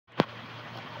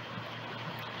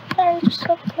just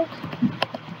so close.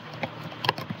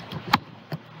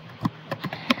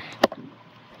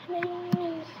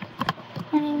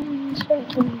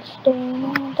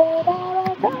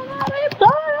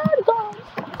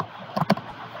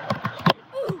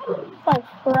 My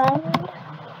friend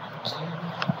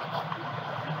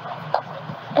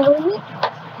Ellie.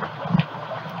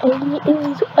 Ellie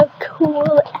is a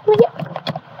cool Ellie.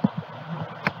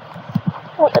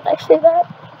 What did I say that?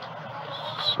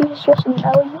 She's just an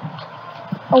Ellie.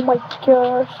 Oh my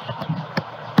gosh.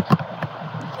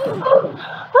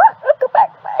 Go back.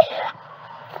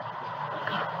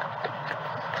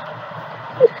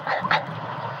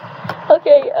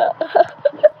 Okay,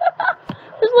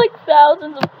 there's like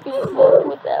thousands of people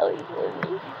with Ellie.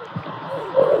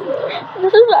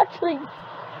 This is actually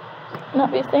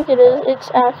not what you think it is.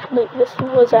 This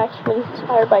was actually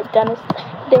inspired by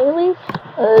DenisDaily.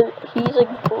 He's a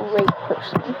great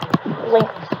person. Link,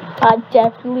 I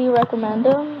definitely recommend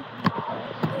him.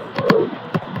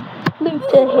 Link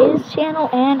to his channel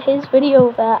and his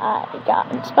video that I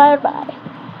got inspired by.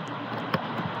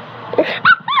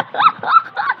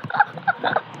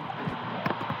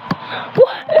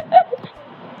 What?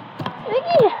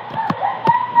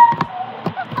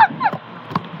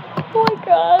 Oh my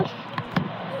gosh.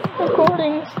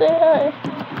 Recording, say hi.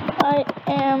 I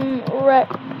am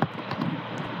wrecked.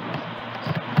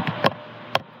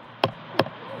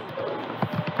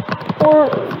 For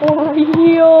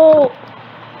real.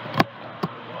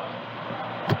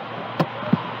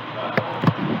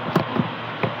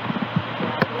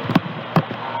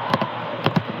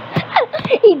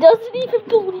 He doesn't even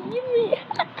believe me.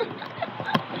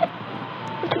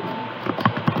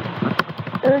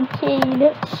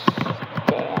 Arcade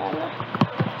stand.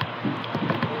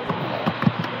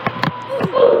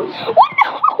 What?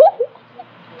 No!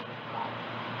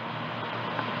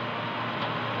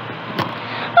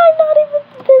 I'm not even.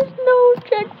 There's no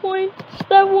checkpoint. Just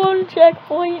that one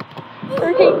checkpoint.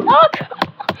 Arcade. Oh,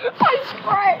 I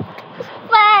sprayed.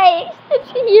 Space. Did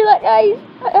you hear that, guys?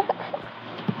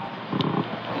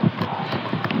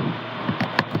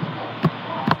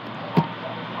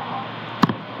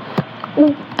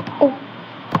 Oh.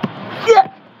 Yeah.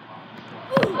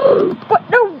 What?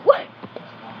 No, what?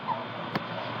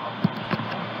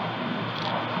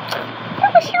 I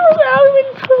wish she was out of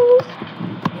control.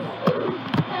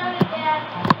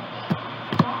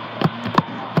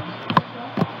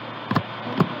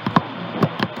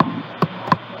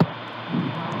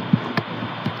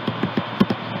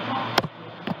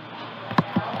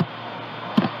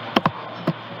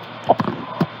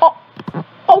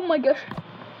 Oh my gosh.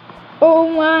 Oh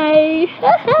my.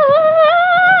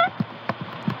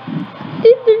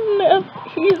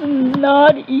 He's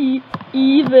not even.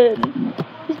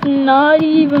 He's not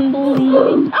even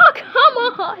believing. Oh, come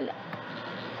on.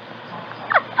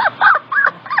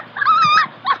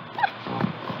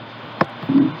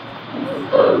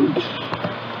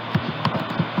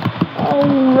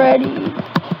 Already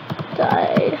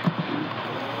died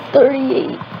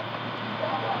 38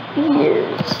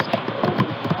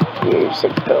 years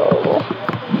ago.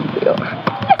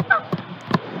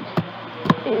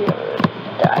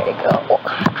 Died ago.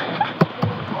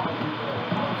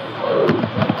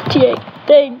 Jake,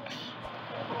 thanks.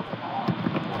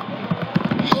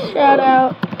 Shout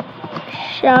out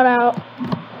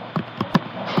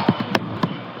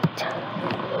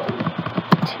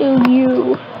to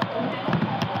you.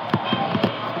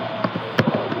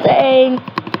 Thanks.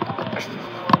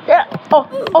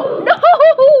 Oh no!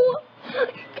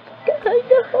 I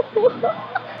know.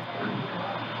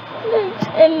 Thanks,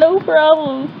 and no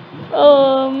problem.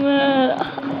 Oh man.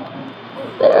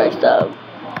 There I stop.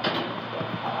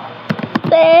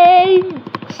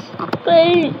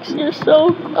 Thanks. You're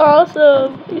so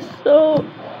awesome. You're so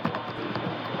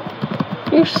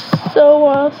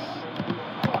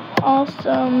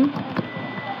awesome.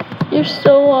 You're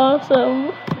so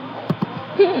awesome.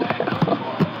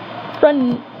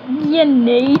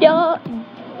 Yanada?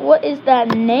 What is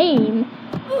that name?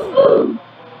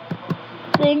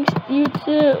 Thanks, you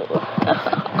too.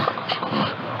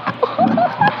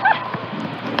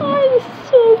 I'm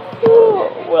so cool.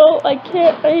 Well, I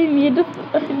need.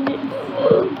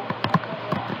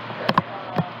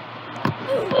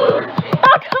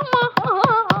 Oh, come on!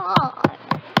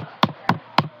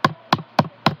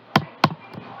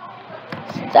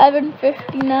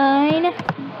 7:59.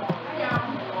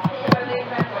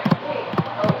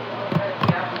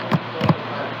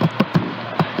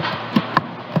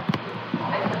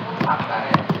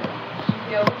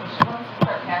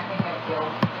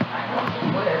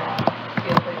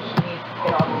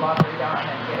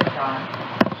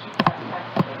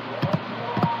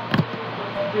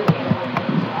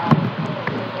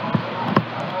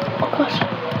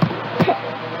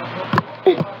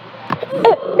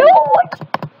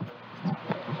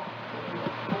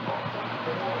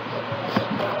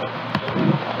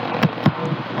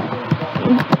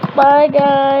 Bye,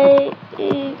 guys.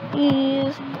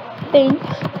 Thanks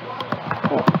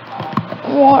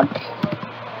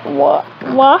for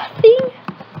watching.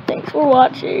 Thanks for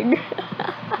watching.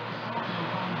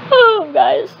 Oh,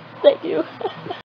 guys, thank you.